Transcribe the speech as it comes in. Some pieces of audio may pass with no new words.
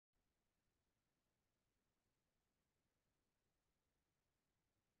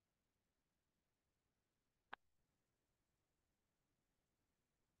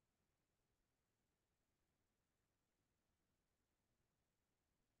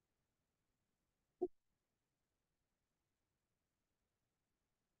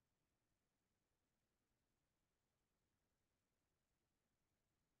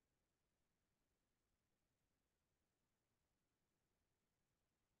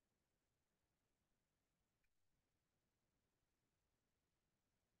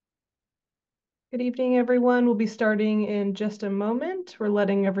Good evening, everyone. We'll be starting in just a moment. We're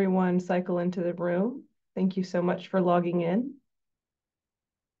letting everyone cycle into the room. Thank you so much for logging in.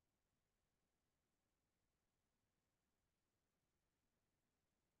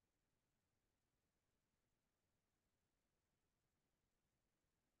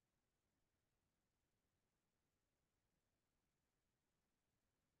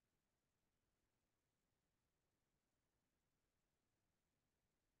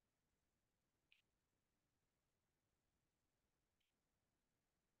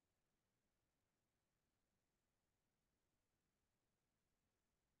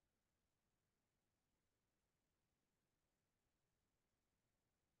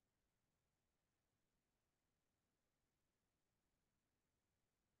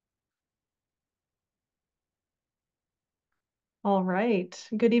 All right.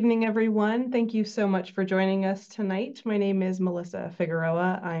 Good evening, everyone. Thank you so much for joining us tonight. My name is Melissa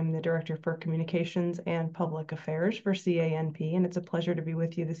Figueroa. I'm the Director for Communications and Public Affairs for CANP, and it's a pleasure to be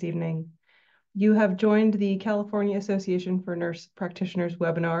with you this evening. You have joined the California Association for Nurse Practitioners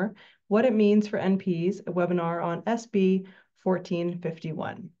webinar, What It Means for NPs, a webinar on SB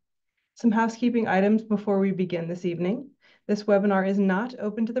 1451. Some housekeeping items before we begin this evening. This webinar is not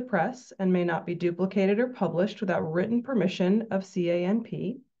open to the press and may not be duplicated or published without written permission of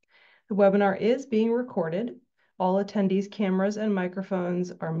CANP. The webinar is being recorded. All attendees' cameras and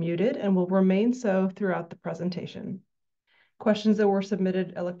microphones are muted and will remain so throughout the presentation. Questions that were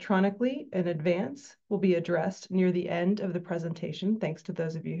submitted electronically in advance will be addressed near the end of the presentation, thanks to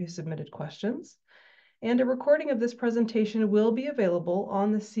those of you who submitted questions. And a recording of this presentation will be available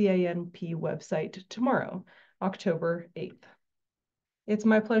on the CANP website tomorrow, October 8th. It's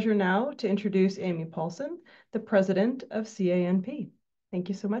my pleasure now to introduce Amy Paulson, the president of CANP. Thank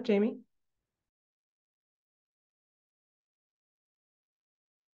you so much, Amy.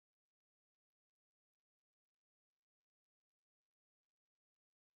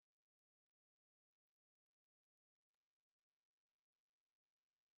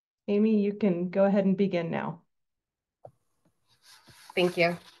 Amy, you can go ahead and begin now. Thank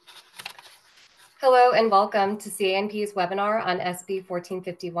you. Hello and welcome to CANP's webinar on SB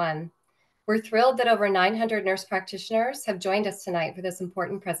 1451. We're thrilled that over 900 nurse practitioners have joined us tonight for this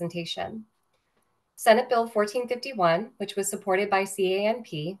important presentation. Senate Bill 1451, which was supported by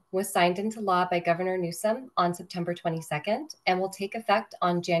CANP, was signed into law by Governor Newsom on September 22nd and will take effect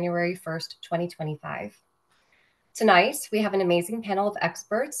on January 1st, 2025. Tonight, we have an amazing panel of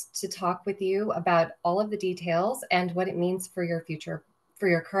experts to talk with you about all of the details and what it means for your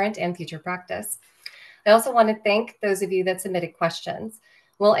current and future practice. I also want to thank those of you that submitted questions.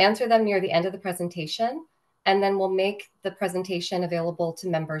 We'll answer them near the end of the presentation, and then we'll make the presentation available to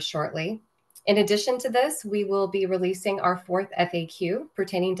members shortly. In addition to this, we will be releasing our fourth FAQ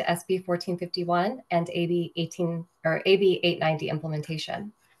pertaining to SB 1451 and AB 890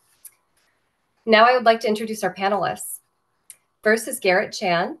 implementation. Now I would like to introduce our panelists. First is Garrett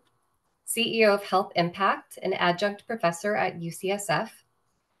Chan, CEO of Health Impact and adjunct professor at UCSF.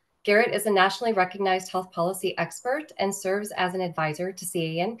 Garrett is a nationally recognized health policy expert and serves as an advisor to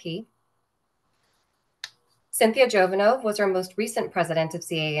CANP. Cynthia Jovanov was our most recent president of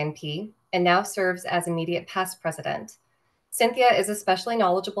CANP and now serves as immediate past president. Cynthia is especially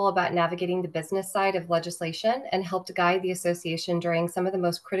knowledgeable about navigating the business side of legislation and helped guide the association during some of the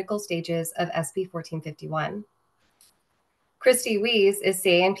most critical stages of SB 1451. Christy Weiss is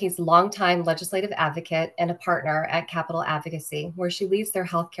CANP's longtime legislative advocate and a partner at Capital Advocacy, where she leads their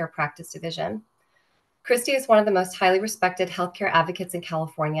healthcare practice division. Christy is one of the most highly respected healthcare advocates in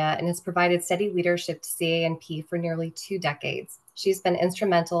California and has provided steady leadership to CANP for nearly 2 decades. She's been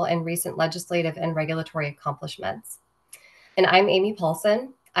instrumental in recent legislative and regulatory accomplishments. And I'm Amy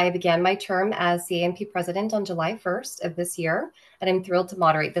Paulson. I began my term as CANP president on July 1st of this year, and I'm thrilled to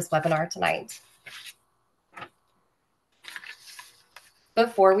moderate this webinar tonight.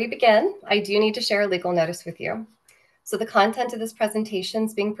 Before we begin, I do need to share a legal notice with you. So the content of this presentation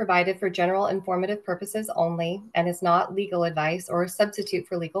is being provided for general informative purposes only and is not legal advice or a substitute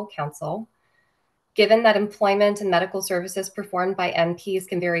for legal counsel. Given that employment and medical services performed by NPs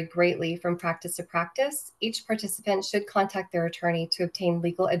can vary greatly from practice to practice, each participant should contact their attorney to obtain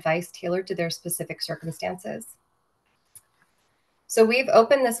legal advice tailored to their specific circumstances. So we've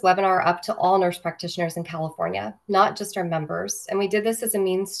opened this webinar up to all nurse practitioners in California, not just our members. And we did this as a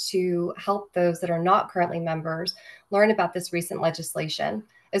means to help those that are not currently members learn about this recent legislation,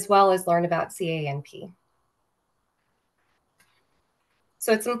 as well as learn about CANP.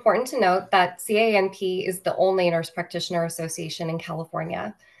 So it's important to note that CANP is the only nurse practitioner association in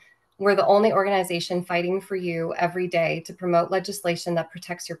California. We're the only organization fighting for you every day to promote legislation that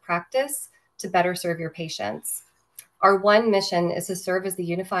protects your practice, to better serve your patients. Our one mission is to serve as the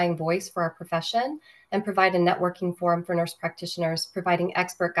unifying voice for our profession and provide a networking forum for nurse practitioners, providing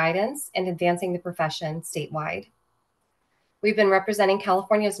expert guidance and advancing the profession statewide. We've been representing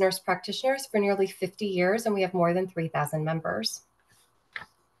California's nurse practitioners for nearly 50 years, and we have more than 3,000 members.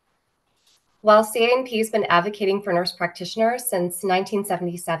 While CANP has been advocating for nurse practitioners since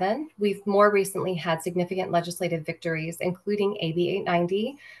 1977, we've more recently had significant legislative victories, including AB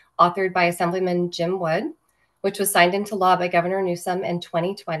 890, authored by Assemblyman Jim Wood, which was signed into law by Governor Newsom in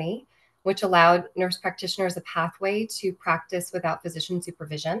 2020, which allowed nurse practitioners a pathway to practice without physician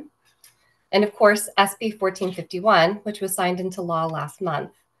supervision. And of course, SB 1451, which was signed into law last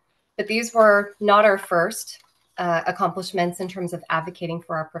month. But these were not our first accomplishments in terms of advocating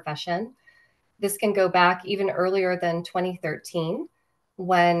for our profession. This can go back even earlier than 2013,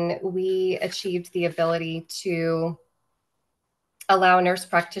 when we achieved the ability to allow nurse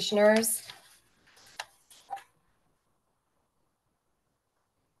practitioners.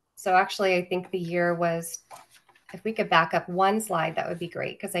 So actually, I think the year was, if we could back up one slide, that would be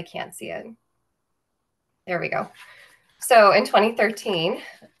great, because I can't see it. There we go. So in 2013,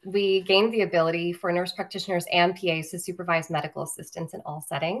 we gained the ability for nurse practitioners and PAs to supervise medical assistants in all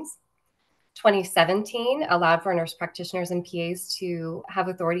settings. 2017 allowed for nurse practitioners and PAs to have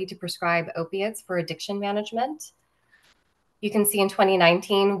authority to prescribe opiates for addiction management. You can see in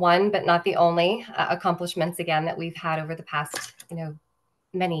 2019, one but not the only accomplishments again that we've had over the past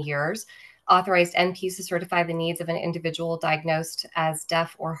many years, authorized NPs to certify the needs of an individual diagnosed as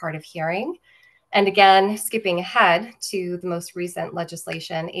deaf or hard of hearing. And again, skipping ahead to the most recent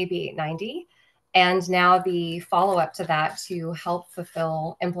legislation, AB 890, and now the follow-up to that to help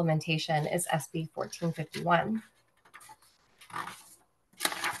fulfill implementation is SB 1451.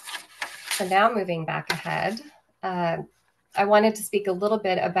 So now moving back ahead, I wanted to speak a little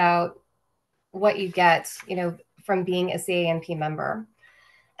bit about what you get, from being a CANP member.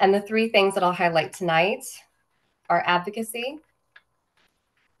 And the three things that I'll highlight tonight are advocacy,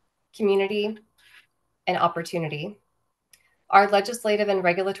 community, and opportunity. Our legislative and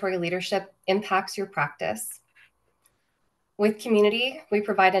regulatory leadership impacts your practice. With community, we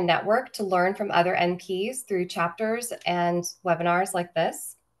provide a network to learn from other NPs through chapters and webinars like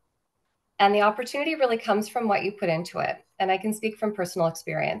this. And the opportunity really comes from what you put into it. And I can speak from personal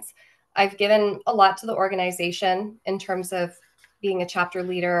experience. I've given a lot to the organization in terms of being a chapter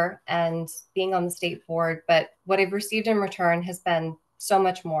leader and being on the state board, but what I've received in return has been so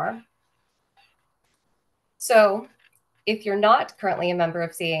much more. So if you're not currently a member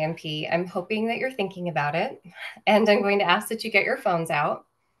of CANP, I'm hoping that you're thinking about it, and I'm going to ask that you get your phones out.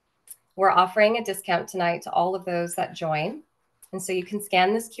 We're offering a discount tonight to all of those that join. And so you can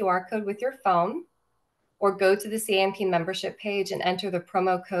scan this QR code with your phone or go to the CANP membership page and enter the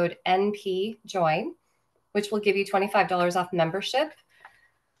promo code NPJOIN, which will give you $25 off membership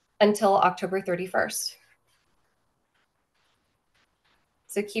until October 31st.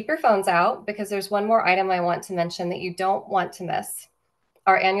 So keep your phones out, because there's one more item I want to mention that you don't want to miss: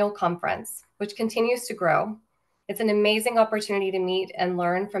 our annual conference, which continues to grow. It's an amazing opportunity to meet and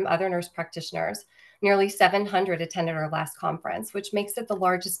learn from other nurse practitioners. Nearly 700 attended our last conference, which makes it the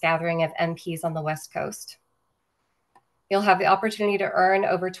largest gathering of NPs on the West Coast. You'll have the opportunity to earn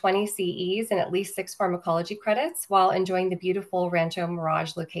over 20 CEs and at least 6 pharmacology credits while enjoying the beautiful Rancho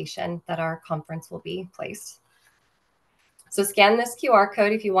Mirage location that our conference will be placed. So scan this QR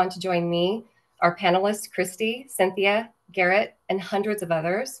code if you want to join me, our panelists, Christy, Cynthia, Garrett, and hundreds of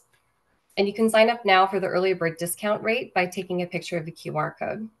others. And you can sign up now for the early bird discount rate by taking a picture of the QR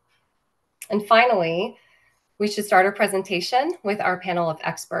code. And finally, we should start our presentation with our panel of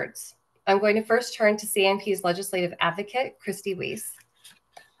experts. I'm going to first turn to CANP's legislative advocate, Christy Weiss.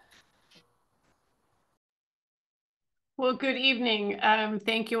 Well, good evening.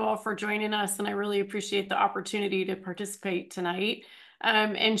 Thank you all for joining us, and I really appreciate the opportunity to participate tonight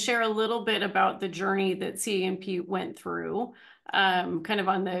and share a little bit about the journey that CANP went through, kind of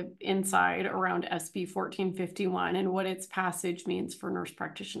on the inside around SB 1451 and what its passage means for nurse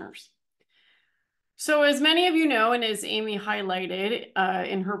practitioners. So as many of you know, and as Amy highlighted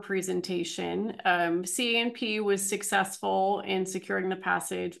in her presentation, CANP was successful in securing the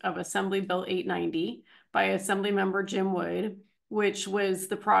passage of Assembly Bill 890 by Assemblymember Jim Wood, which was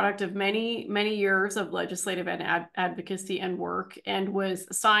the product of many, many years of legislative and advocacy and work, and was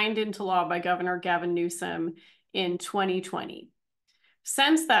signed into law by Governor Gavin Newsom in 2020.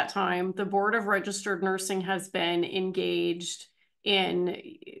 Since that time, the Board of Registered Nursing has been engaged in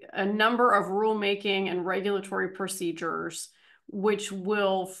a number of rulemaking and regulatory procedures which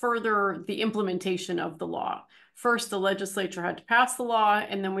will further the implementation of the law. First, the legislature had to pass the law,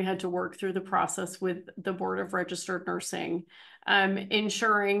 and then we had to work through the process with the Board of Registered Nursing,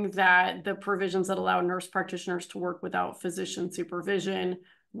 ensuring that the provisions that allow nurse practitioners to work without physician supervision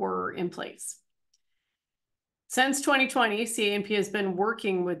were in place. Since 2020, CANP has been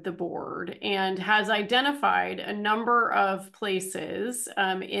working with the board and has identified a number of places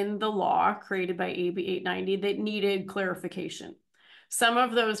in the law created by AB 890 that needed clarification. Some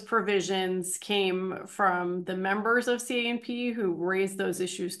of those provisions came from the members of CANP who raised those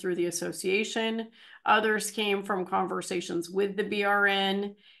issues through the association. Others came from conversations with the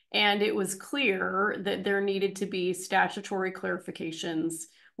BRN, and it was clear that there needed to be statutory clarifications,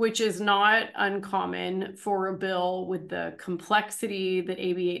 which is not uncommon for a bill with the complexity that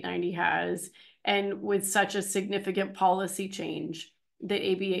AB 890 has and with such a significant policy change that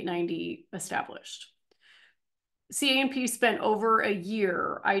AB 890 established. CANP spent over a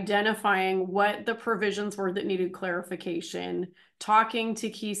year identifying what the provisions were that needed clarification, talking to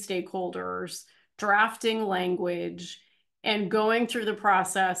key stakeholders, drafting language, and going through the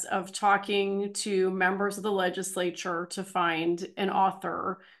process of talking to members of the legislature to find an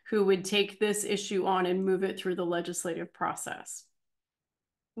author who would take this issue on and move it through the legislative process.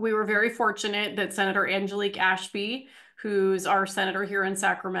 We were very fortunate that Senator Angelique Ashby, who's our senator here in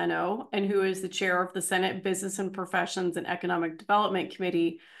Sacramento and who is the chair of the Senate Business and Professions and Economic Development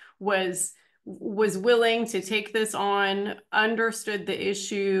Committee, was willing to take this on, understood the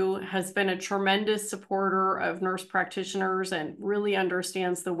issue, has been a tremendous supporter of nurse practitioners, and really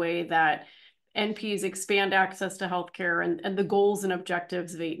understands the way that NPs expand access to healthcare and the goals and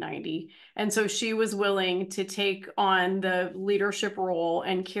objectives of 890. And so she was willing to take on the leadership role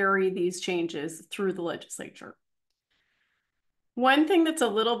and carry these changes through the legislature. One thing that's a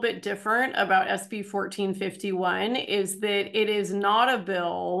little bit different about SB 1451 is that it is not a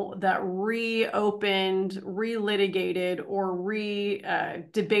bill that reopened, relitigated, or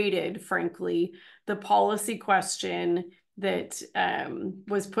debated, frankly, the policy question that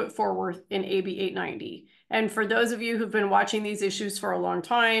was put forward in AB 890. And for those of you who've been watching these issues for a long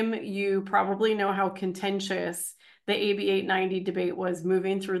time, you probably know how contentious the AB 890 debate was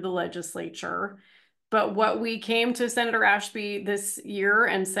moving through the legislature. But what we came to Senator Ashby this year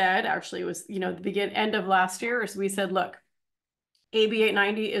and said, actually it was, the end of last year, is we said, look, AB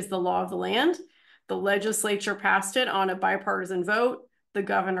 890 is the law of the land. The legislature passed it on a bipartisan vote. The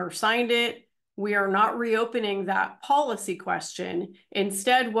governor signed it. We are not reopening that policy question.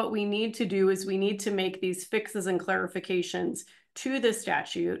 Instead, what we need to do is we need to make these fixes and clarifications to the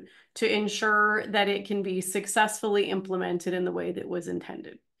statute to ensure that it can be successfully implemented in the way that was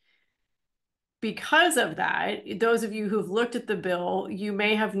intended. Because of that, those of you who've looked at the bill, you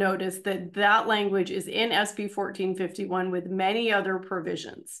may have noticed that that language is in SB 1451 with many other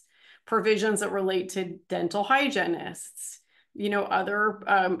provisions that relate to dental hygienists,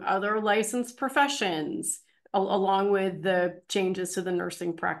 other licensed professions, along with the changes to the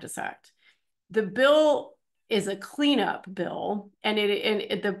Nursing Practice Act. The bill is a cleanup bill, and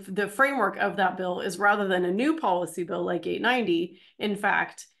the framework of that bill is, rather than a new policy bill like 890, in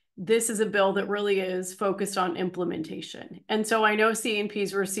fact, this is a bill that really is focused on implementation. And so I know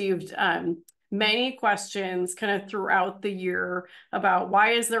CNPs received many questions kind of throughout the year about why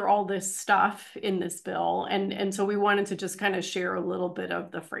is there all this stuff in this bill? And so we wanted to just kind of share a little bit of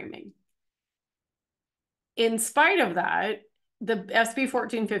the framing. In spite of that, the SB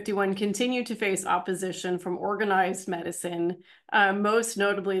 1451 continued to face opposition from organized medicine, most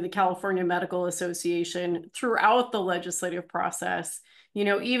notably the California Medical Association, throughout the legislative process,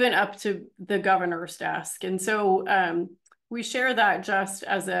 even up to the governor's desk. And so we share that just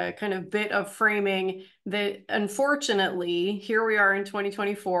as a kind of bit of framing that, unfortunately, here we are in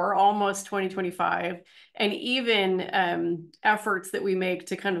 2024, almost 2025, and even efforts that we make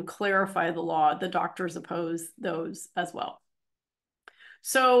to kind of clarify the law, the doctors oppose those as well.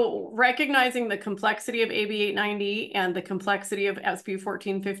 So recognizing the complexity of AB 890 and the complexity of SB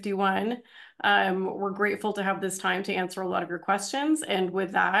 1451, we're grateful to have this time to answer a lot of your questions. And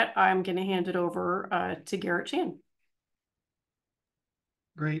with that, I'm going to hand it over to Garrett Chan.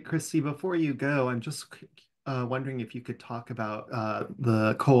 Great, Christy. Before you go, I'm just wondering if you could talk about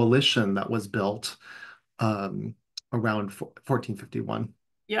the coalition that was built around 1451.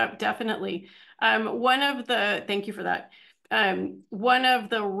 Yep, definitely. Thank you for that. One of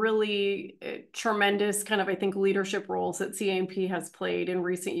the really tremendous kind of, I think, leadership roles that CANP has played in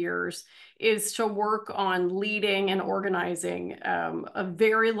recent years is to work on leading and organizing a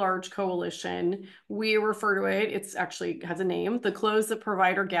very large coalition. We refer to it, it's actually has a name, the Close the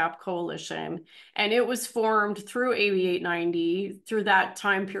Provider Gap Coalition. And it was formed through AB 890 through that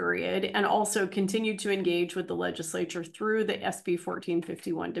time period, and also continued to engage with the legislature through the SB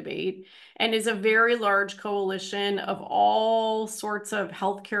 1451 debate, and is a very large coalition of all sorts of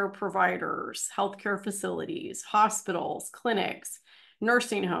healthcare providers, healthcare facilities, hospitals, clinics,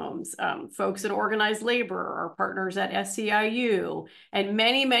 nursing homes, folks in organized labor, our partners at SEIU, and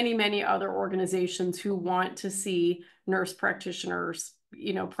many, many, many other organizations who want to see nurse practitioners,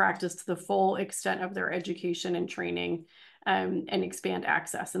 practice to the full extent of their education and training, and expand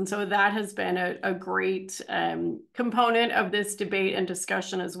access. And so that has been a great component of this debate and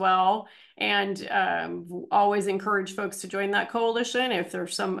discussion as well. And always encourage folks to join that coalition. If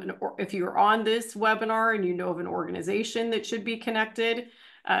you're on this webinar and you know of an organization that should be connected,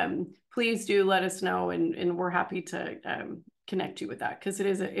 please do let us know, and we're happy to connect you with that, because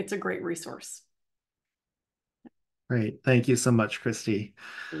it's a great resource. Great. Thank you so much, Christy.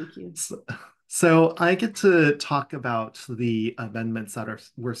 Thank you. So I get to talk about the amendments that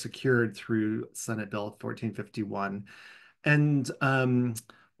were secured through Senate Bill 1451. And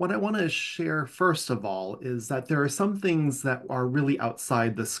what I want to share first of all is that there are some things that are really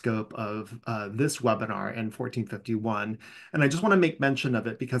outside the scope of this webinar and 1451. And I just want to make mention of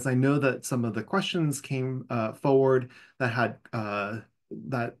it because I know that some of the questions came forward that had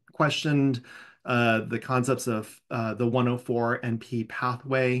that questioned the concepts of the 104 NP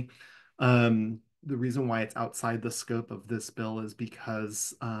pathway. The reason why it's outside the scope of this bill is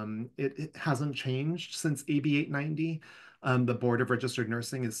because it hasn't changed since AB 890. The Board of Registered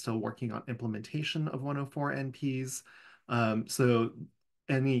Nursing is still working on implementation of 104 NPs. So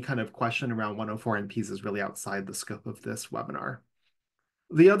any kind of question around 104 NPs is really outside the scope of this webinar.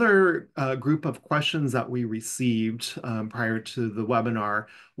 The other group of questions that we received prior to the webinar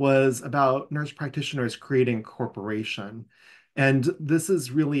was about nurse practitioners creating a corporation. And this is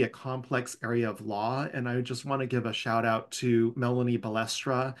really a complex area of law. And I just want to give a shout out to Melanie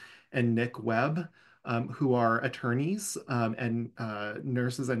Balestra and Nick Webb, who are attorneys and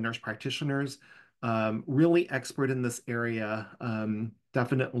nurses and nurse practitioners, really expert in this area.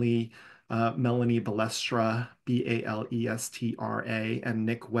 Definitely Melanie Balestra, Balestra, and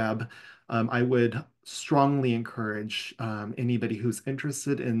Nick Webb. I would strongly encourage anybody who's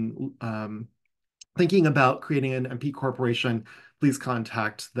interested in thinking about creating an MP corporation, please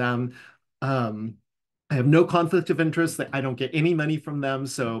contact them. I have no conflict of interest. I don't get any money from them,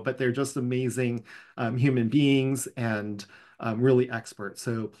 but they're just amazing human beings and really expert.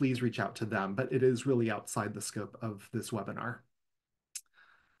 So please reach out to them, but it is really outside the scope of this webinar.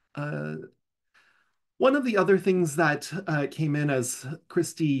 One of the other things that came in, as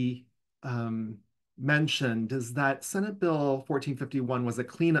Christy mentioned, is that Senate Bill 1451 was a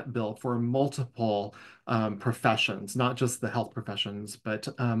cleanup bill for multiple professions, not just the health professions, but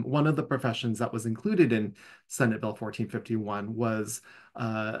one of the professions that was included in Senate Bill 1451 was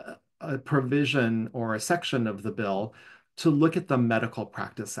a provision or a section of the bill to look at the Medical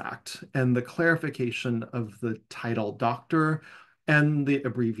Practice Act and the clarification of the title doctor and the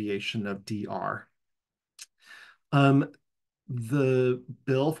abbreviation of DR. The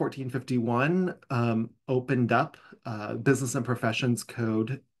Bill 1451 opened up Business and Professions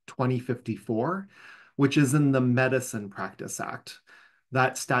Code 2054, which is in the Medicine Practice Act.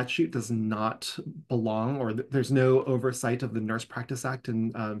 That statute does not belong, or there's no oversight of the Nurse Practice Act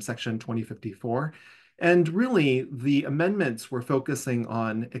in Section 2054. And really, the amendments were focusing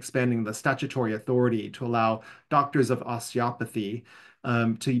on expanding the statutory authority to allow doctors of osteopathy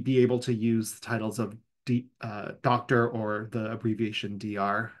to be able to use the titles of doctor or the abbreviation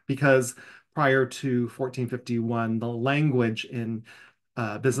DR, because prior to 1451, the language in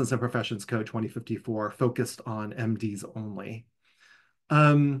Business and Professions Code 2054 focused on MDs only.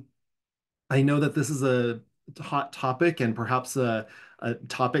 I know that this is a hot topic and perhaps a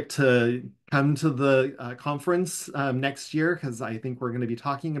topic to come to the conference next year, because I think we're going to be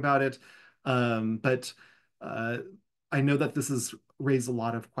talking about it. But I know that this has raised a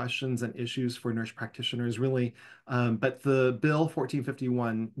lot of questions and issues for nurse practitioners, really. But the Bill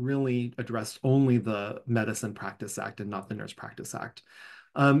 1451 really addressed only the Medicine Practice Act and not the Nurse Practice Act.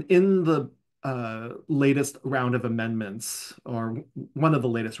 In the latest round of amendments, or one of the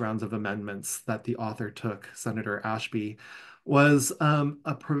latest rounds of amendments that the author took, Senator Ashby, was an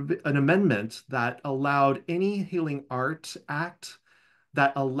amendment that allowed any Healing Art Act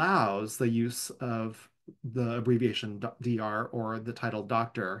that allows the use of the abbreviation DR or the title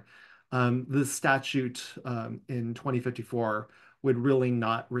doctor, the statute in 2054 would really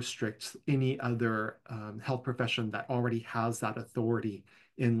not restrict any other health profession that already has that authority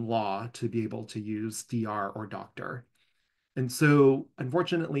in law to be able to use DR or doctor. And so,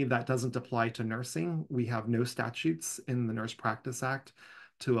 unfortunately, that doesn't apply to nursing. We have no statutes in the Nurse Practice Act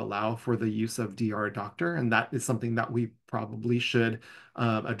to allow for the use of DR doctor, and that is something that we probably should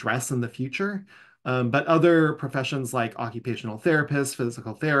address in the future. But other professions like occupational therapists,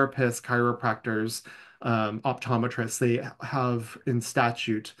 physical therapists, chiropractors, optometrists, they have in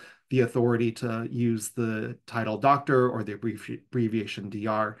statute the authority to use the title doctor or the abbreviation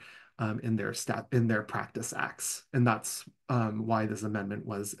DR in their practice acts, and that's why this amendment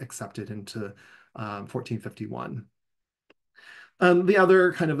was accepted into 1451. The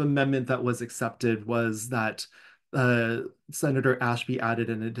other kind of amendment that was accepted was that Senator Ashby added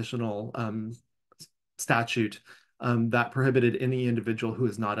an additional statute that prohibited any individual who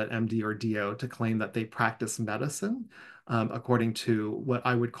is not an MD or DO to claim that they practice medicine according to what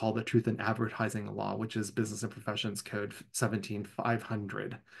I would call the Truth in Advertising Law, which is Business and Professions Code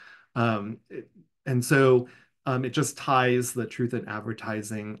 17500. And so it just ties the Truth in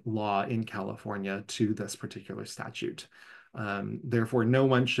Advertising law in California to this particular statute. Therefore, no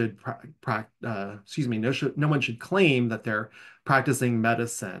one should no one should claim that they're practicing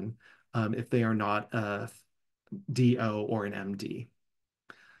medicine if they are not a DO or an MD.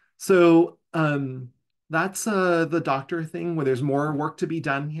 So that's the doctor thing where there's more work to be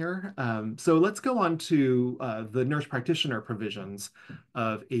done here. So let's go on to the nurse practitioner provisions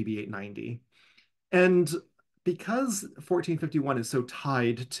of AB 890. And because 1451 is so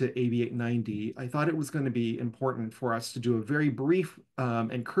tied to AB 890, I thought it was going to be important for us to do a very brief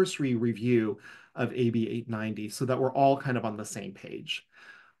and cursory review of AB 890 so that we're all kind of on the same page.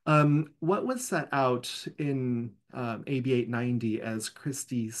 What was set out in AB 890, as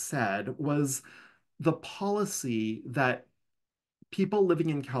Christy said, was the policy that people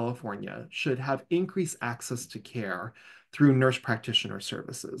living in California should have increased access to care through nurse practitioner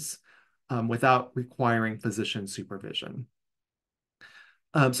services without requiring physician supervision.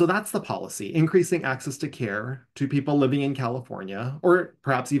 So that's the policy, increasing access to care to people living in California, or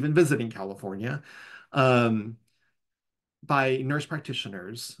perhaps even visiting California, by nurse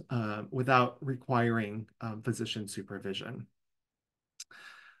practitioners without requiring physician supervision.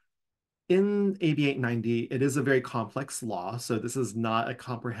 In AB 890, it is a very complex law, so this is not a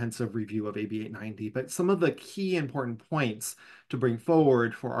comprehensive review of AB 890, but some of the key important points to bring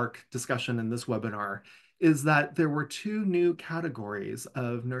forward for our discussion in this webinar is that there were two new categories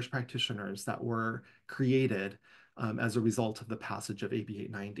of nurse practitioners that were created as a result of the passage of AB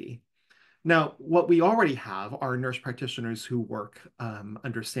 890. Now, what we already have are nurse practitioners who work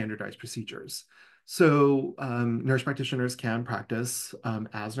under standardized procedures. So nurse practitioners can practice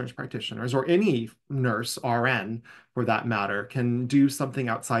as nurse practitioners, or any nurse, RN for that matter, can do something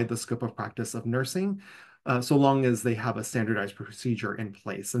outside the scope of practice of nursing, so long as they have a standardized procedure in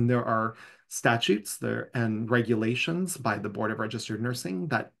place. And there are statutes there and regulations by the Board of Registered Nursing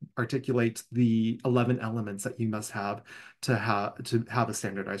that articulate the 11 elements that you must have to have a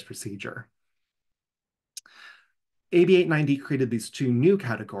standardized procedure. AB 890 created these two new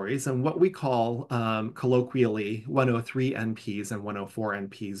categories and what we call colloquially 103 NPs and 104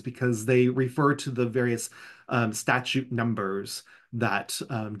 NPs because they refer to the various statute numbers that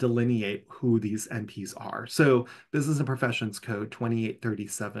delineate who these NPs are. So Business and Professions Code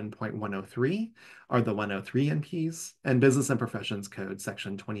 2837.103 are the 103 NPs, and Business and Professions Code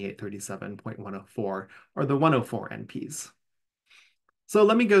Section 2837.104 are the 104 NPs. So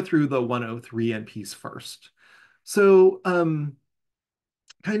let me go through the 103 NPs first. So kind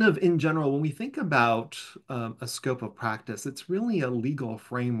of in general, when we think about a scope of practice, it's really a legal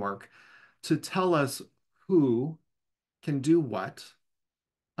framework to tell us who can do what,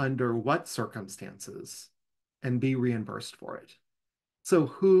 under what circumstances, and be reimbursed for it. So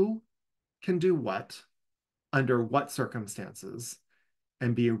who can do what, under what circumstances,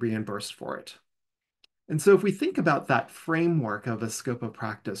 and be reimbursed for it. And so if we think about that framework of a scope of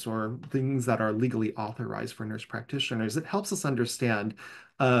practice or things that are legally authorized for nurse practitioners, it helps us understand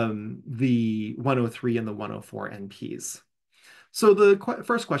the 103 and the 104 NPs. So the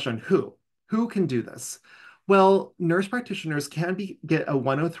first question, who? Who can do this? Well, nurse practitioners can get a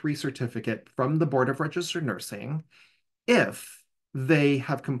 103 certificate from the Board of Registered Nursing if they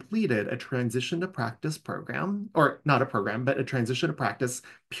have completed a transition to practice program, or not a program, but a transition to practice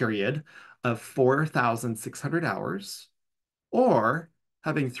period of 4,600 hours, or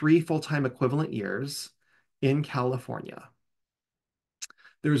having 3 full-time equivalent years in California.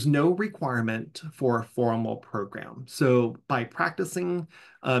 There's no requirement for a formal program. So by practicing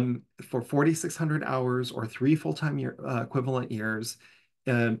for 4,600 hours or 3 full-time equivalent years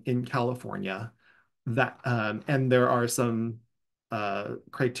in California, and there are some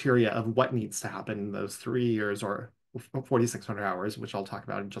criteria of what needs to happen in those 3 years or 4,600 hours, which I'll talk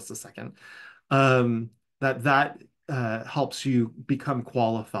about in just a second, um, that helps you become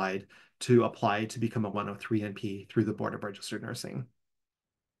qualified to apply to become a 103 NP through the Board of Registered Nursing.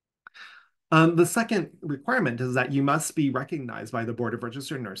 The second requirement is that you must be recognized by the Board of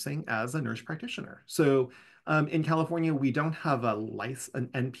Registered Nursing as a nurse practitioner. So in California, we don't have an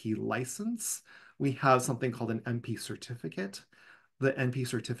NP license. We have something called an NP certificate. The NP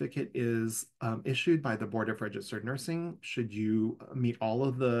certificate is issued by the Board of Registered Nursing should you meet all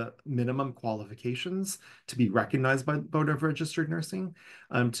of the minimum qualifications to be recognized by the Board of Registered Nursing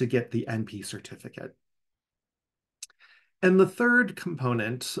to get the NP certificate. And the third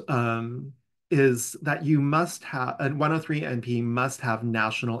component is that you must have, a 103 NP must have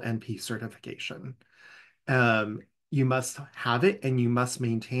national NP certification. You must have it and you must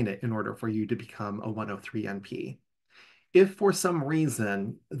maintain it in order for you to become a 103 NP. If for some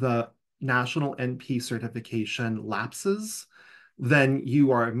reason the national NP certification lapses, then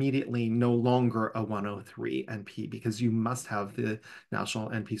you are immediately no longer a 103 NP because you must have the national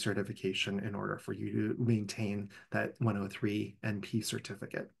NP certification in order for you to maintain that 103 NP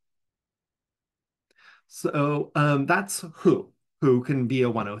certificate. So that's who can be a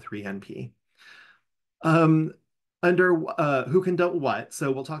 103 NP. Under who can do what,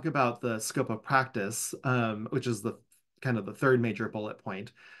 so we'll talk about the scope of practice, which is the kind of the third major bullet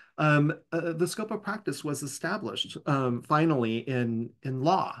point. The scope of practice was established finally in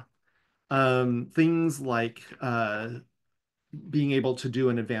law. Things like being able to do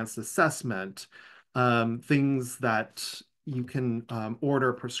an advanced assessment, things that you can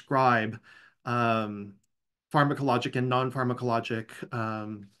order, prescribe, pharmacologic and non-pharmacologic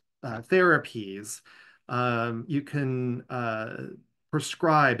therapies. You can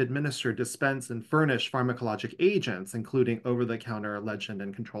prescribe, administer, dispense, and furnish pharmacologic agents, including over-the-counter, legend,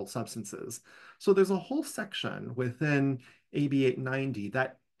 and controlled substances. So there's a whole section within AB 890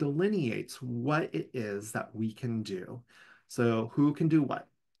 that delineates what it is that we can do. So who can do what?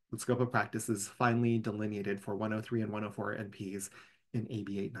 The scope of practice is finally delineated for 103 and 104 NPs in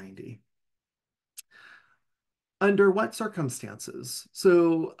AB 890. Under what circumstances?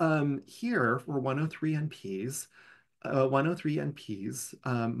 So here for 103 NPs, 103 NPs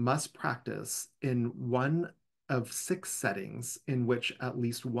must practice in one of 6 settings in which at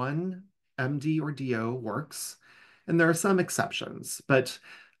least one MD or DO works. And there are some exceptions, but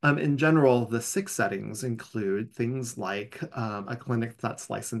in general, the 6 settings include things like a clinic that's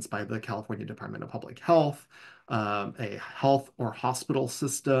licensed by the California Department of Public Health, a health or hospital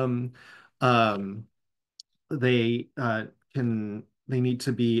system. They need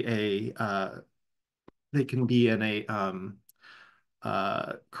to be they can be in a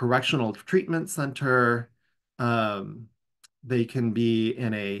correctional treatment center. They can be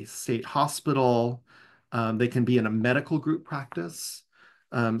in a state hospital. They can be in a medical group practice.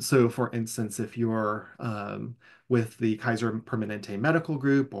 So for instance, if you're with the Kaiser Permanente Medical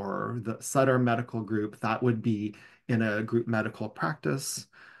Group or the Sutter Medical Group, that would be in a group medical practice,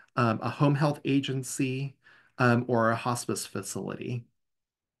 a home health agency, or a hospice facility.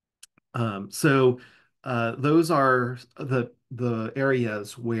 So those are the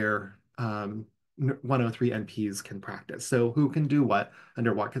areas where 103 NPs can practice. So who can do what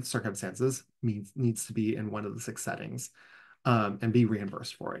under what circumstances needs to be in one of the 6 settings and be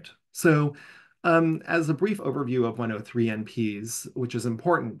reimbursed for it. So as a brief overview of 103 NPs, which is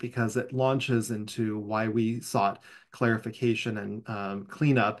important because it launches into why we sought clarification and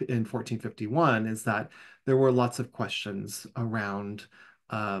cleanup in 1451, is that there were lots of questions around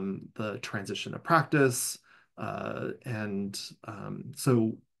the transition of practice. So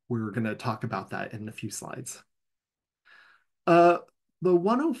we're going to talk about that in a few slides. The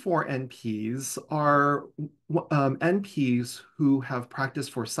 104 NPs are NPs who have practiced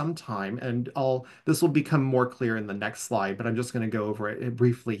for some time, and this will become more clear in the next slide, but I'm just going to go over it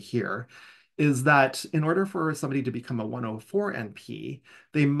briefly here, is that in order for somebody to become a 104 NP,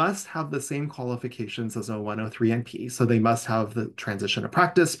 they must have the same qualifications as a 103 NP. So they must have the transition of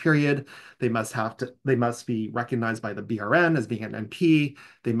practice period. They must be recognized by the BRN as being an NP.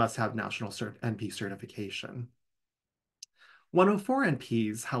 They must have national NP certification. 104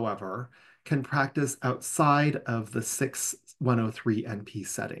 NPs, however, can practice outside of the 6 103 NP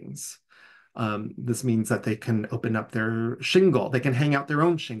settings. This means that they can open up their shingle, they can hang out their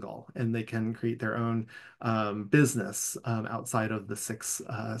own shingle, and they can create their own business outside of the six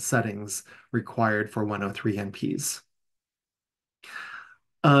settings required for 103 NPs.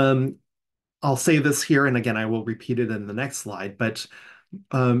 I'll say this here, and again, I will repeat it in the next slide, but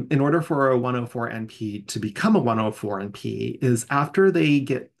in order for a 104 NP to become a 104 NP is after they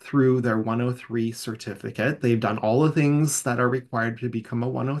get through their 103 certificate, they've done all the things that are required to become a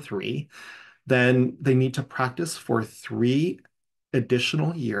 103, then they need to practice for 3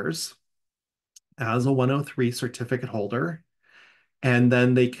 additional years as a 103 certificate holder, and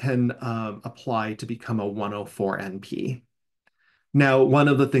then they can apply to become a 104 NP. Now, one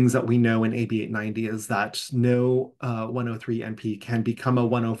of the things that we know in AB 890 is that no 103 NP can become a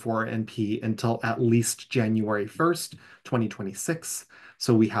 104 NP until at least January 1st, 2026.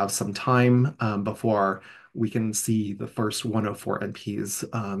 So we have some time before we can see the first 104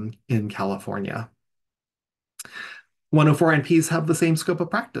 NPs in California. 104 NPs have the same scope of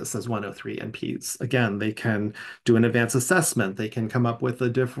practice as 103 NPs. Again, they can do an advanced assessment. They can come up with a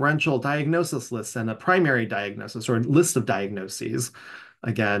differential diagnosis list and a primary diagnosis or a list of diagnoses.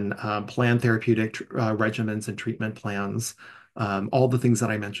 Again, plan therapeutic regimens and treatment plans. All the things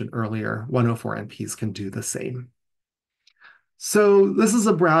that I mentioned earlier, 104 NPs can do the same. So this is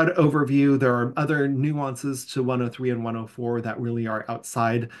a broad overview. There are other nuances to 103 and 104 that really are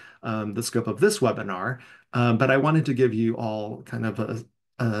outside the scope of this webinar. But I wanted to give you all kind of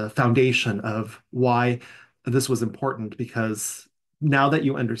a foundation of why this was important, because now that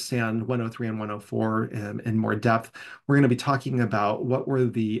you understand 103 and 104 in more depth, we're going to be talking about what were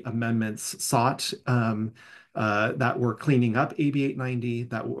the amendments sought that were cleaning up AB 890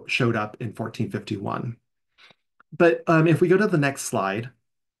 that showed up in 1451. But if we go to the next slide,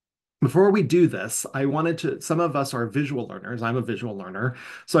 before we do this, I wanted to, some of us are visual learners. I'm a visual learner.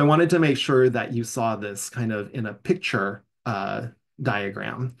 So I wanted to make sure that you saw this kind of in a picture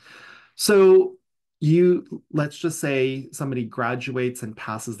diagram. So let's just say somebody graduates and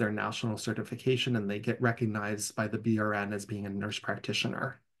passes their national certification and they get recognized by the BRN as being a nurse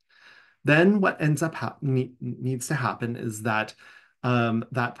practitioner. Then what ends up needs to happen is that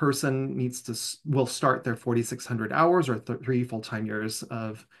that person will start their 4,600 hours or 3 full-time years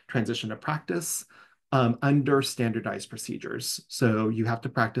of transition to practice under standardized procedures. So you have to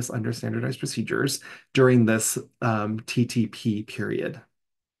practice under standardized procedures during this TTP period.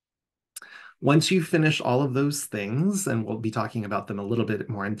 Once you finish all of those things, and we'll be talking about them a little bit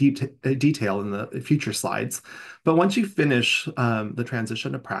more in detail in the future slides, but once you finish the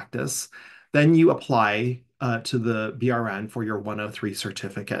transition to practice, then you apply to the BRN for your 103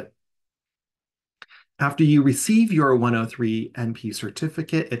 certificate. After you receive your 103 NP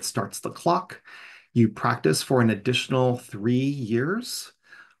certificate, it starts the clock. You practice for an additional 3 years.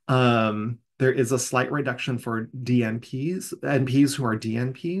 There is a slight reduction for DNPs, NPs who are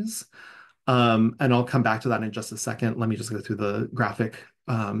DNPs. And I'll come back to that in just a second. Let me just go through the graphic.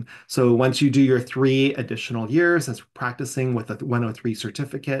 So once you do your 3 additional years as practicing with a 103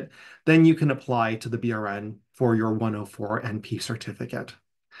 certificate, then you can apply to the BRN for your 104 NP certificate.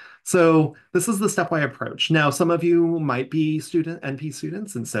 So this is the stepwise approach. Now, some of you might be NP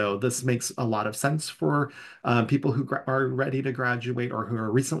students, and so this makes a lot of sense for people who are ready to graduate or who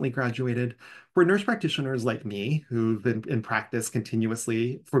are recently graduated. For nurse practitioners like me, who've been in practice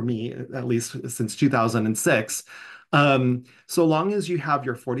continuously, for me, at least since 2006, so long as you have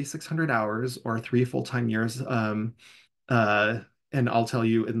your 4,600 hours or 3 full-time years, and I'll tell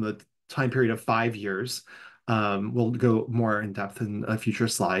you in the time period of 5 years, we'll go more in depth in a future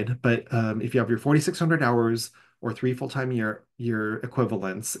slide. But if you have your 4,600 hours or 3 full-time year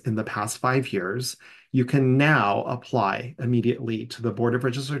equivalents in the past 5 years, you can now apply immediately to the Board of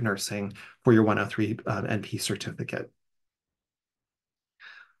Registered Nursing for your 103 NP certificate.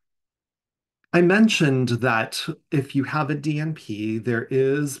 I mentioned that if you have a DNP, there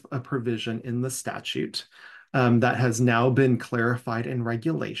is a provision in the statute that has now been clarified in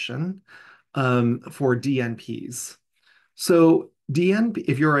regulation for DNPs. So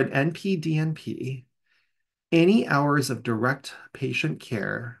if you're an NP DNP, any hours of direct patient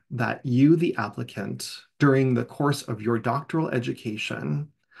care that you, the applicant, during the course of your doctoral education,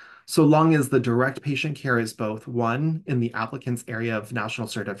 so long as the direct patient care is both 1, in the applicant's area of national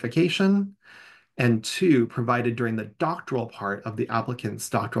certification, and 2, provided during the doctoral part of the applicant's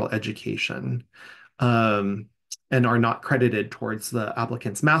doctoral education, and are not credited towards the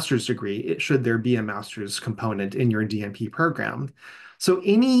applicant's master's degree, should there be a master's component in your DNP program. So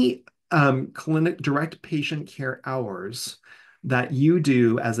any direct patient care hours that you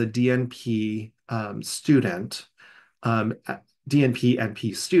do as a DNP student, DNP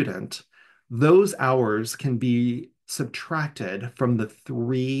NP student, those hours can be subtracted from the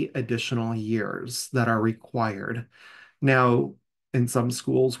 3 additional years that are required. Now, in some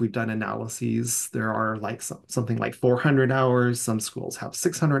schools, we've done analyses. There are like something like 400 hours. Some schools have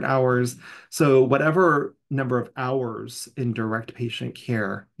 600 hours. So whatever number of hours in direct patient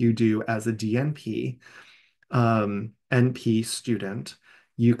care you do as a DNP, NP student,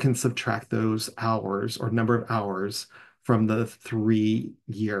 you can subtract those hours or number of hours from the 3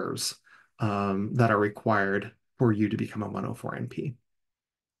 years that are required for you to become a 104 NP.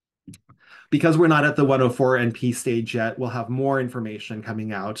 Because we're not at the 104 NP stage yet, we'll have more information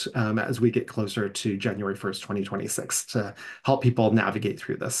coming out as we get closer to January 1st, 2026 to help people navigate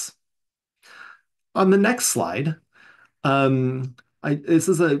through this. On the next slide, this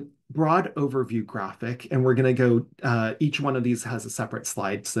is a broad overview graphic, and we're going to go, each one of these has a separate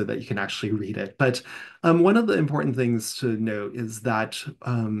slide so that you can actually read it. But one of the important things to note is that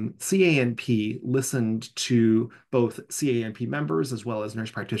CANP listened to both CANP members as well as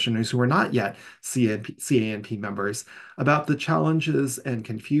nurse practitioners who are not yet CANP members about the challenges and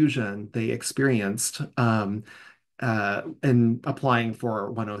confusion they experienced in applying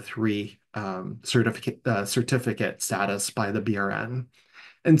for 103 certificate status by the BRN.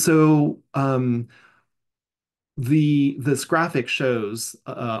 And so this graphic shows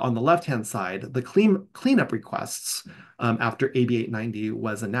on the left-hand side the cleanup requests after AB 890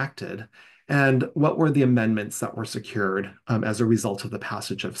 was enacted, and what were the amendments that were secured as a result of the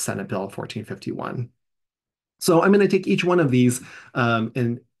passage of Senate Bill 1451. So I'm going to take each one of these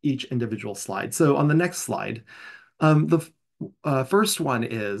in each individual slide. So on the next slide, the first one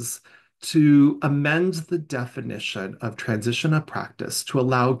is to amend the definition of transition of practice to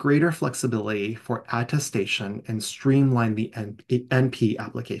allow greater flexibility for attestation and streamline the NP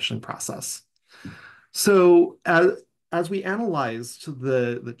application process. So as we analyzed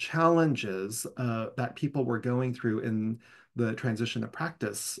the challenges that people were going through in the transition of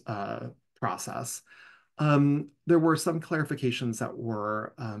practice process, there were some clarifications that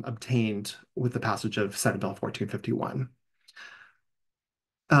were obtained with the passage of Senate Bill 1451.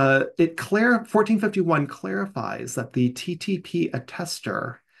 1451 clarifies that the TTP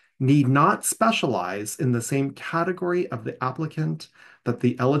attester need not specialize in the same category of the applicant that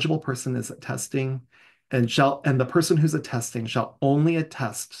the eligible person is attesting, and the person who's attesting shall only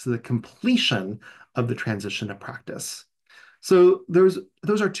attest to the completion of the transition of practice. So those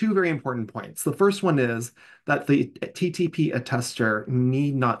are two very important points. The first one is that the TTP attester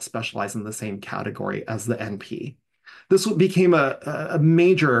need not specialize in the same category as the NP. This became a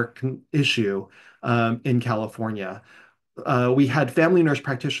major issue in California. We had family nurse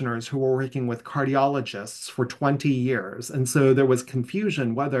practitioners who were working with cardiologists for 20 years. And so there was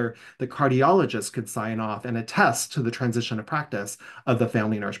confusion whether the cardiologist could sign off and attest to the transition of practice of the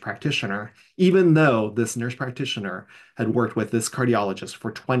family nurse practitioner, even though this nurse practitioner had worked with this cardiologist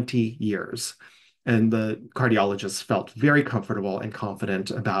for 20 years. And the cardiologist felt very comfortable and confident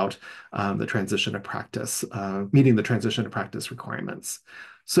about the transition of practice, meeting the transition of practice requirements.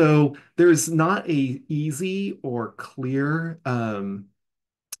 So there's not an easy or clear line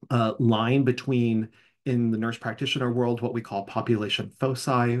between, in the nurse practitioner world, what we call population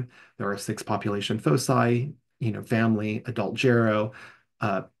foci. There are 6 population foci, family, adult gero,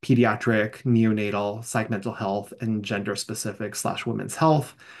 pediatric, neonatal, psych mental health, and gender specific / women's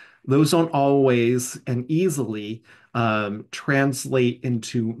health. Those don't always and easily translate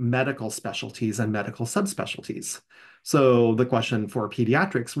into medical specialties and medical subspecialties. So the question for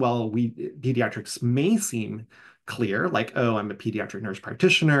pediatrics, pediatrics may seem clear, like, oh, I'm a pediatric nurse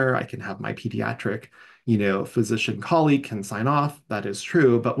practitioner, I can have my pediatric, physician colleague can sign off. That is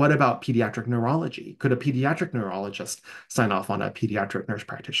true. But what about pediatric neurology? Could a pediatric neurologist sign off on a pediatric nurse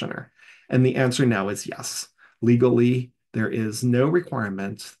practitioner? And the answer now is yes. Legally, there is no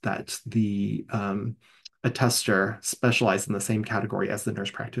requirement that the attester specialize in the same category as the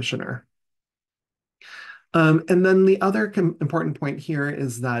nurse practitioner. And then the other important point here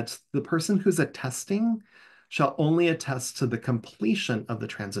is that the person who's attesting shall only attest to the completion of the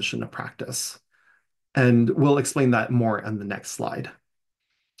transition of practice. And we'll explain that more on the next slide.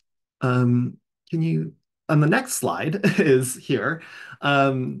 On the next slide is here,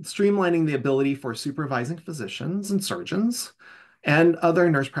 streamlining the ability for supervising physicians and surgeons and other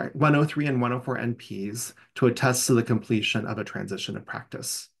 103 and 104 NPs to attest to the completion of a transition of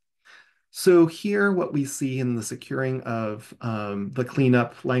practice. So here, what we see in the securing of the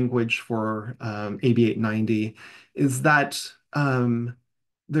cleanup language for AB 890 is that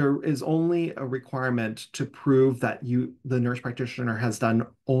there is only a requirement to prove that the nurse practitioner has done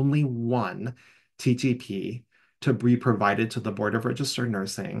only one TTP to be provided to the Board of Registered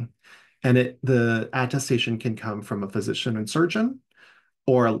Nursing. And the attestation can come from a physician and surgeon,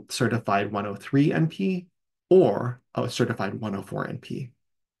 or a certified 103 NP, or a certified 104 NP.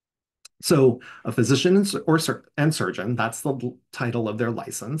 So a physician and surgeon, that's the title of their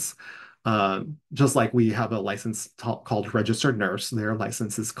license. Just like we have a license called registered nurse, their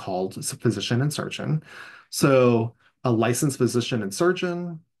license is called physician and surgeon. So a licensed physician and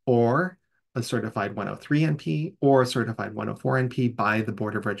surgeon, or a certified 103 NP, or a certified 104 NP by the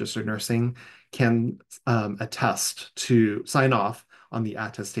Board of Registered Nursing can attest to sign off on the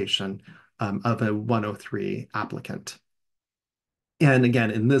attestation of a 103 applicant. And again,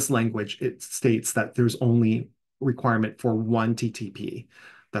 in this language, it states that there's only requirement for one TTP.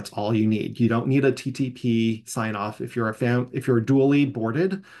 That's all you need. You don't need a TTP sign off if you're dually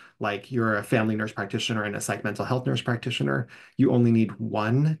boarded, like you're a family nurse practitioner and a psych mental health nurse practitioner. You only need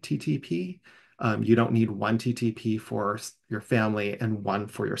one TTP. You don't need one TTP for your family and one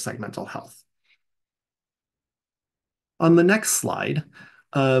for your psych mental health. On the next slide,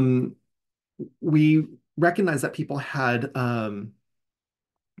 we recognize that people had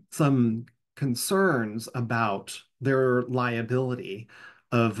some concerns about their liability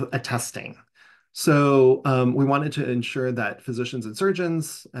of attesting. So we wanted to ensure that physicians and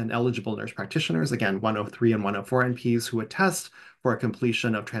surgeons and eligible nurse practitioners, again, 103 and 104 NPs who attest for a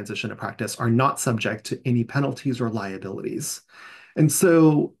completion of transition to practice, are not subject to any penalties or liabilities. And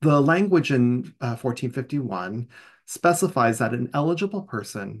so the language in 1451 specifies that an eligible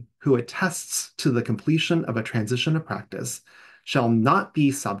person who attests to the completion of a transition to practice shall not be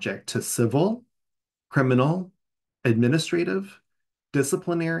subject to civil, criminal, administrative,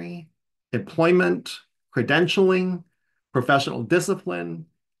 disciplinary, employment, credentialing, professional discipline,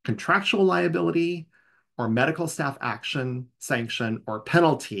 contractual liability, or medical staff action, sanction, or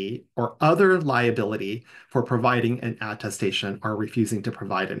penalty, or other liability for providing an attestation or refusing to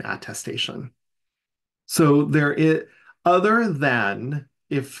provide an attestation. So there is, other than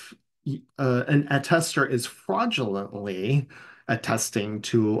if an attester is fraudulently attesting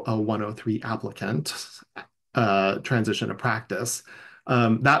to a 103 applicant transition to practice,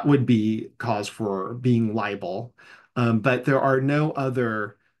 that would be cause for being liable. But there are no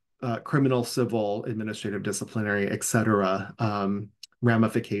other criminal, civil, administrative, disciplinary, et cetera,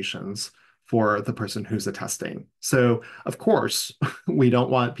 ramifications for the person who's attesting. So, of course, we don't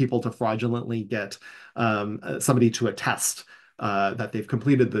want people to fraudulently get somebody to attest that they've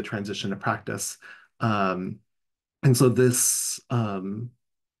completed the transition to practice. And so this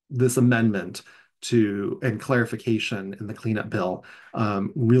amendment and clarification in the cleanup bill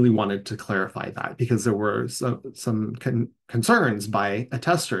really wanted to clarify that, because there were some concerns by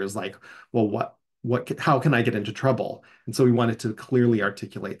attesters like, well, how can I get into trouble? And so we wanted to clearly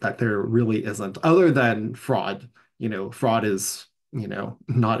articulate that there really isn't, other than fraud. Fraud is,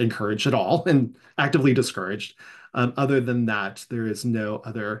 not encouraged at all and actively discouraged. Other than that, there is no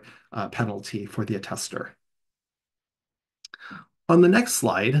other penalty for the attester. On the next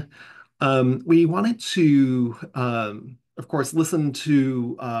slide, we wanted to, of course, listen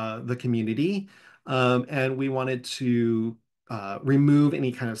to the community, and we wanted to remove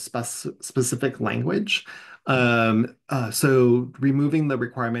any kind of specific language. So removing the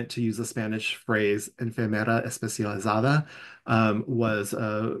requirement to use the Spanish phrase enfermera especializada was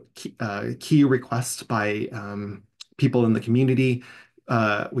a key request by people in the community.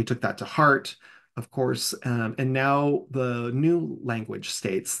 We took that to heart, of course, and now the new language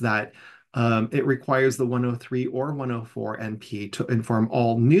states that it requires the 103 or 104 NP to inform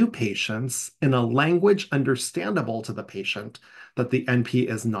all new patients in a language understandable to the patient that the NP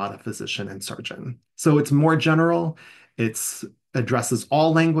is not a physician and surgeon. So it's more general. It addresses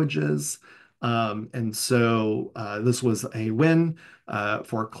all languages. And so this was a win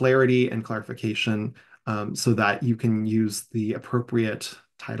for clarity and clarification, so that you can use the appropriate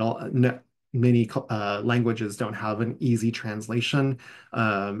title. Many languages don't have an easy translation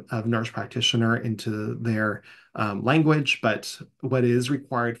of nurse practitioner into their language, but what is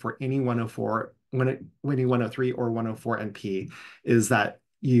required for any 103 or 104 NP is that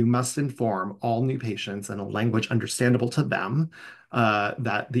you must inform all new patients in a language understandable to them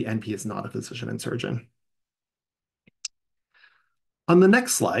that the NP is not a physician and surgeon. On the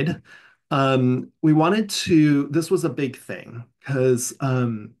next slide, this was a big thing because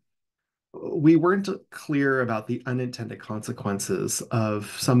we weren't clear about the unintended consequences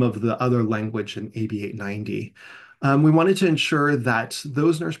of some of the other language in AB 890. We wanted to ensure that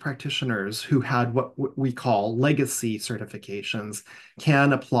those nurse practitioners who had what we call legacy certifications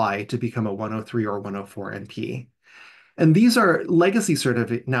can apply to become a 103 or 104 NP. And these are legacy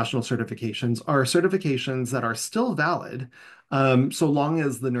national certifications, are certifications that are still valid so long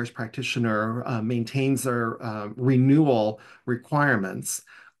as the nurse practitioner maintains their renewal requirements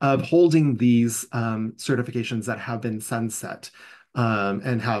of holding these certifications that have been sunset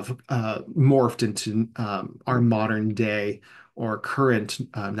and have morphed into our modern day or current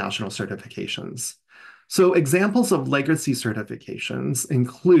national certifications. So examples of legacy certifications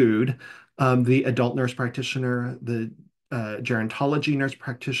include the adult nurse practitioner, the gerontology nurse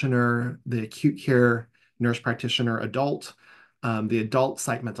practitioner, the acute care nurse practitioner adult, the adult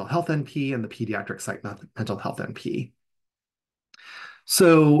psych mental health NP, and the pediatric psych mental health NP.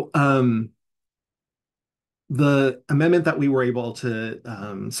 So the amendment that we were able to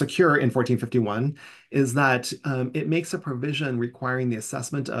secure in 1451 is that it makes a provision requiring the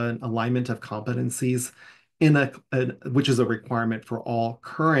assessment and alignment of competencies which is a requirement for all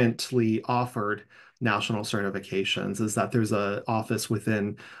currently offered national certifications, is that there's an office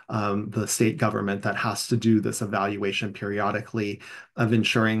within the state government that has to do this evaluation periodically of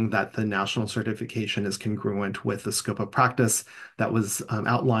ensuring that the national certification is congruent with the scope of practice that was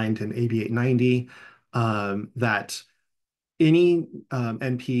outlined in AB 890. That any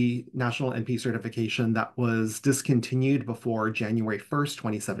national NP certification that was discontinued before January 1st,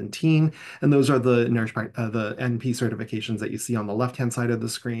 2017, and those are the the NP certifications that you see on the left-hand side of the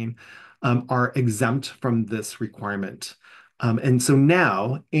screen, are exempt from this requirement. And so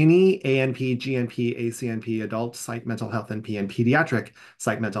now any ANP, GNP, ACNP, adult psych mental health NP, and pediatric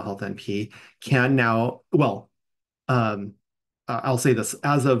psych mental health NP can now, well, I'll say this,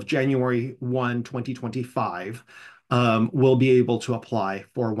 as of January 1, 2025, will be able to apply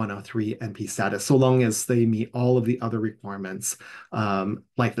for 103 NP status, so long as they meet all of the other requirements,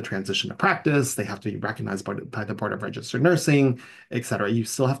 like the transition to practice, they have to be recognized by the Board of Registered Nursing, et cetera. You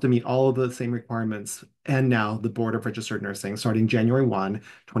still have to meet all of the same requirements. And now the Board of Registered Nursing, starting January 1,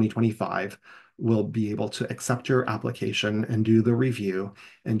 2025, will be able to accept your application and do the review.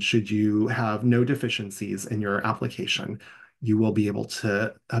 And should you have no deficiencies in your application, you will be able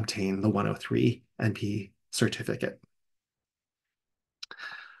to obtain the 103 NP certificate.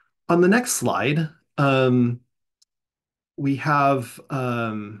 On the next slide, we have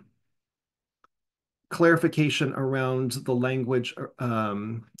clarification around the language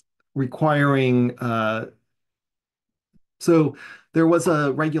requiring so there was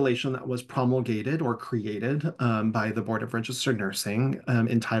a regulation that was promulgated or created by the Board of Registered Nursing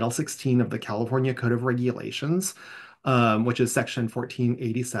in Title 16 of the California Code of Regulations, which is Section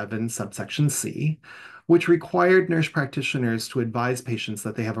 1487, subsection C, which required nurse practitioners to advise patients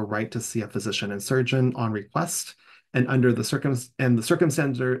that they have a right to see a physician and surgeon on request and under the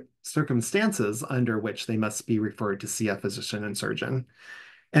circumstances under which they must be referred to see a physician and surgeon.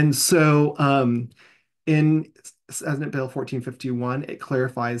 And so in Senate Bill 1451, it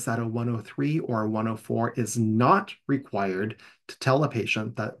clarifies that a 103 or a 104 is not required to tell a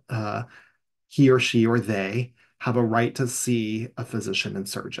patient that he or she or they have a right to see a physician and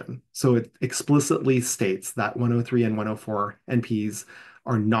surgeon. So it explicitly states that 103 and 104 NPs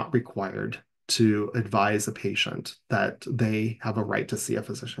are not required to advise a patient that they have a right to see a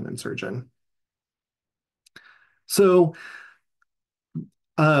physician and surgeon. So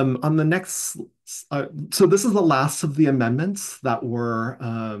on the next, so this is the last of the amendments that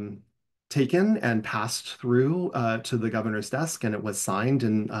were taken and passed through to the governor's desk, and it was signed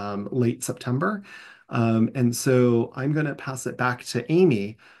in late September. And so I'm going to pass it back to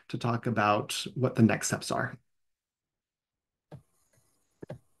Amy to talk about what the next steps are.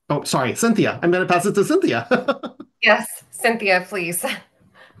 Oh, sorry, Cynthia. I'm going to pass it to Cynthia. Yes, Cynthia, please.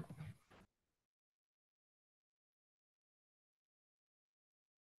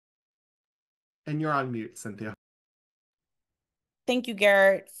 And you're on mute, Cynthia. Thank you,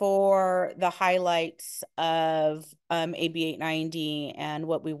 Garrett, for the highlights of AB 890 and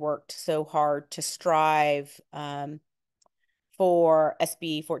what we worked so hard to strive for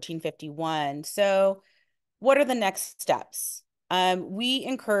SB 1451. So what are the next steps? We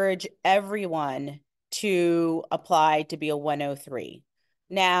encourage everyone to apply to be a 103.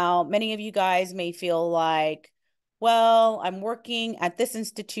 Now, many of you guys may feel like, well, I'm working at this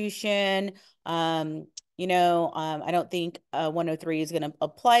institution. I don't think a 103 is going to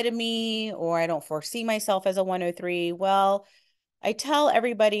apply to me, or I don't foresee myself as a 103. Well, I tell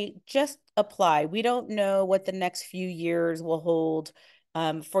everybody, just apply. We don't know what the next few years will hold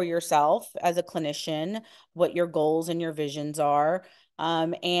for yourself as a clinician, what your goals and your visions are.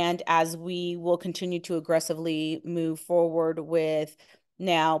 And as we will continue to aggressively move forward with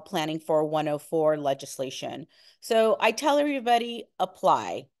now planning for 104 legislation. So I tell everybody,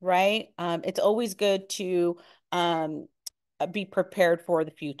 apply, right? It's always good to be prepared for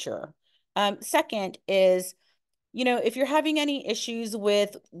the future. Second is, if you're having any issues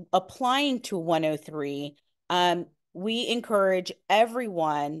with applying to 103, we encourage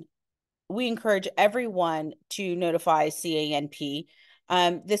everyone to notify CANP.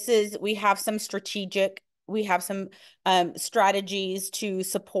 We have some strategies to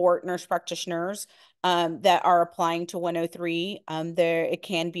support nurse practitioners that are applying to 103. It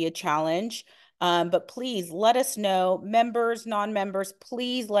can be a challenge. But please let us know, members, non-members,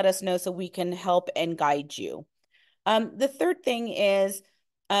 please let us know so we can help and guide you. The third thing is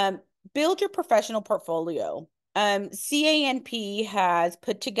build your professional portfolio. CANP has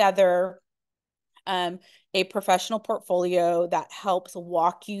put together a professional portfolio that helps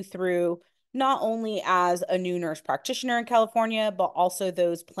walk you through not only as a new nurse practitioner in California, but also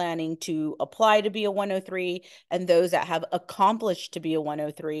those planning to apply to be a 103 and those that have accomplished to be a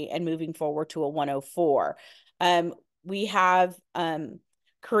 103 and moving forward to a 104. We have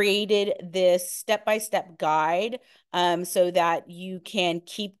created this step-by-step guide so that you can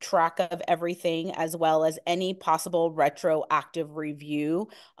keep track of everything as well as any possible retroactive review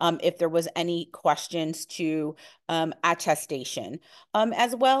if there was any questions to attestation,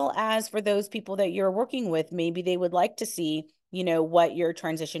 as well as for those people that you're working with, maybe they would like to see what your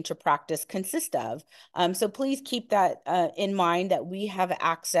transition to practice consists of. So please keep that in mind, that we have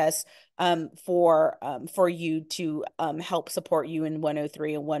access for you to help support you in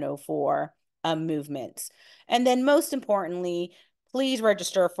 103 and 104 movements. And then most importantly, please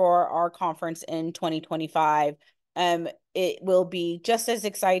register for our conference in 2025. It will be just as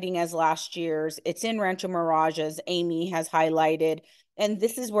exciting as last year's. It's in Rancho Mirage, as Amy has highlighted. And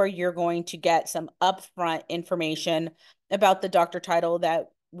this is where you're going to get some upfront information about the doctor title that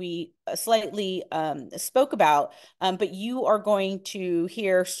we slightly spoke about, but you are going to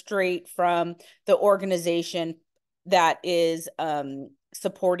hear straight from the organization that is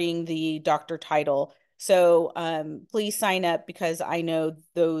supporting the doctor title. So please sign up, because I know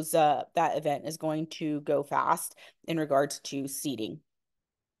that event is going to go fast in regards to seating.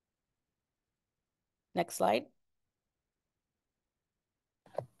 Next slide.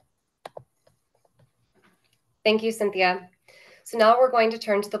 Thank you, Cynthia. So now we're going to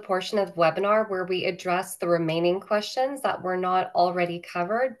turn to the portion of the webinar where we address the remaining questions that were not already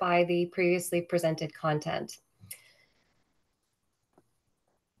covered by the previously presented content.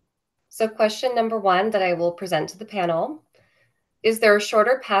 So question number 1 that I will present to the panel: is there a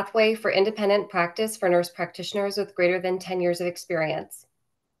shorter pathway for independent practice for nurse practitioners with greater than 10 years of experience?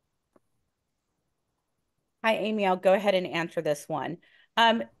 Hi, Amy. I'll go ahead and answer this one.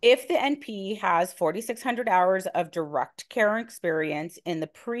 If the NP has 4,600 hours of direct care experience in the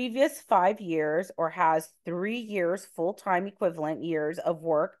previous 5 years, or has 3 years full-time equivalent years of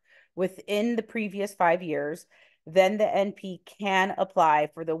work within the previous 5 years, then the NP can apply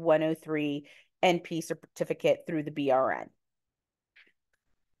for the 103 NP certificate through the BRN.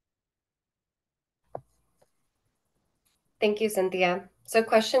 Thank you, Cynthia. So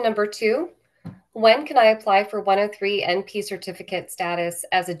question number 2, when can I apply for 103 NP certificate status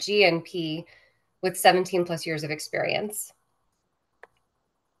as a GNP with 17 plus years of experience?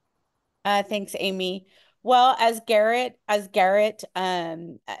 Thanks, Amy. Well, as Garrett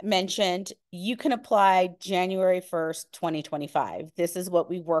mentioned, you can apply January 1st, 2025. This is what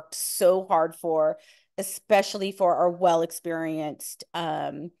we worked so hard for, especially for our well-experienced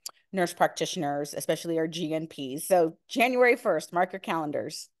nurse practitioners, especially our GNPs. So January 1st, mark your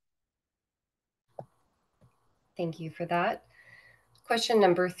calendars. Thank you for that. Question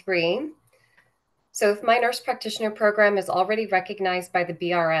number 3. So if my nurse practitioner program is already recognized by the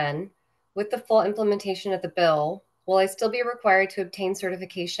BRN, with the full implementation of the bill, will I still be required to obtain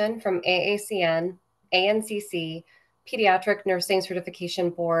certification from AACN, ANCC, Pediatric Nursing Certification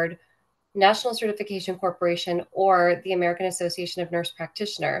Board, National Certification Corporation, or the American Association of Nurse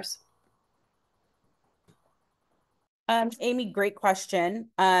Practitioners? Amy, great question.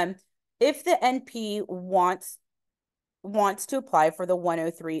 If the NP wants to apply for the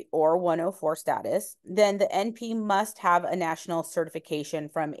 103 or 104 status, then the NP must have a national certification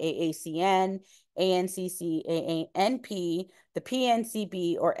from AACN, ANCC, AANP, the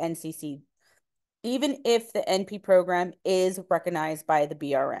PNCB, or NCC, even if the NP program is recognized by the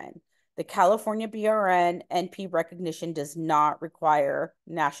BRN. The California BRN NP recognition does not require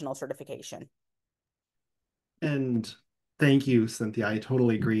national certification. And thank you, Cynthia. I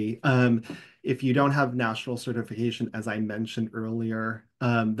totally agree. If you don't have national certification, as I mentioned earlier,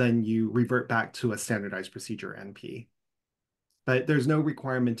 then you revert back to a standardized procedure NP. But there's no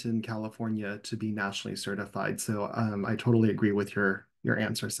requirement in California to be nationally certified. So I totally agree with your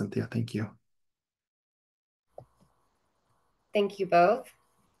answer, Cynthia. Thank you. Thank you both.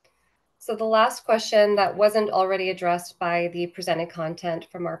 So the last question that wasn't already addressed by the presented content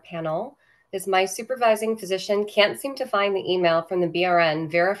from our panel is, my supervising physician can't seem to find the email from the BRN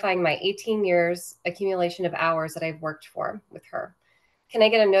verifying my 18 years accumulation of hours that I've worked for with her. Can I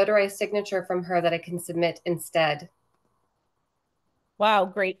get a notarized signature from her that I can submit instead? Wow,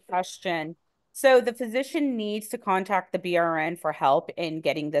 great question. So the physician needs to contact the BRN for help in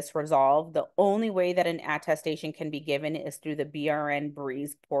getting this resolved. The only way that an attestation can be given is through the BRN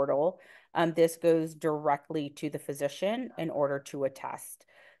Breeze portal. This goes directly to the physician in order to attest.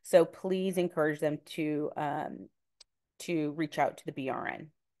 So please encourage them to reach out to the BRN.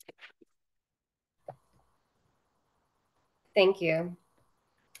 Thank you.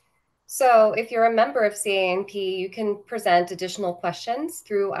 So if you're a member of CANP, you can present additional questions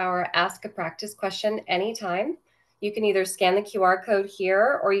through our Ask a Practice question anytime. You can either scan the QR code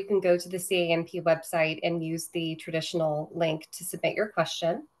here, or you can go to the CANP website and use the traditional link to submit your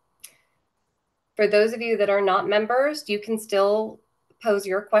question. For those of you that are not members, you can still pose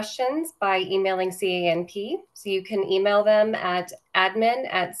your questions by emailing CANP. So you can email them at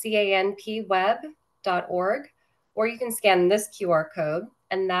admin@canpweb.org, or you can scan this QR code,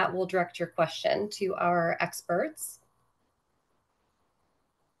 and that will direct your question to our experts.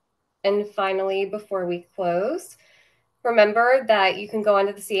 And finally, before we close, remember that you can go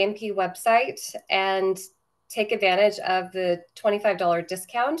onto the CANP website and take advantage of the $25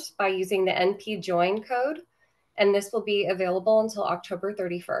 discount by using the NP Join code, and this will be available until October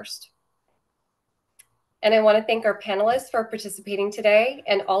 31st. And I want to thank our panelists for participating today,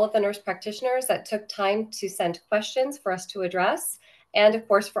 and all of the nurse practitioners that took time to send questions for us to address, and of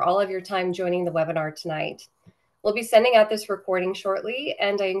course for all of your time joining the webinar tonight. We'll be sending out this recording shortly,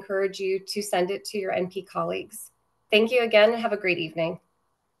 and I encourage you to send it to your NP colleagues. Thank you again, and have a great evening.